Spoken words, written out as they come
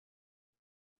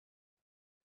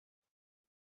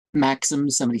Maxim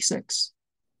 76.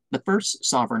 The first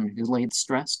sovereign who laid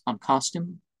stress on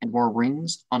costume and wore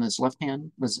rings on his left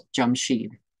hand was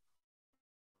Jamshid,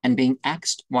 and being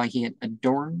asked why he had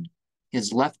adorned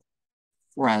his left,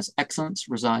 whereas excellence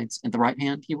resides in the right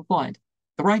hand, he replied,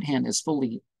 "The right hand is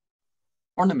fully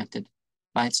ornamented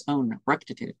by its own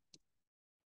rectitude."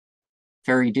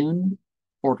 Feridun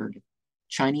ordered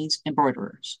Chinese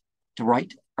embroiderers to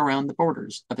write around the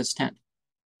borders of his tent,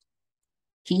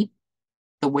 "Keep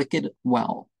the wicked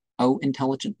well, O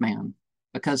intelligent man,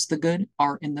 because the good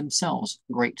are in themselves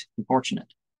great and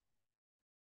fortunate."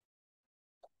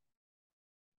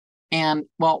 And,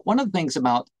 well, one of the things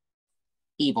about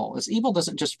evil is evil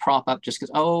doesn't just prop up just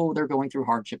because, oh, they're going through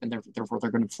hardship and therefore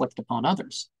they're going to inflict upon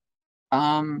others.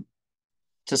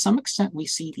 To some extent, we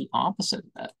see the opposite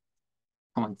of that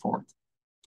coming forth.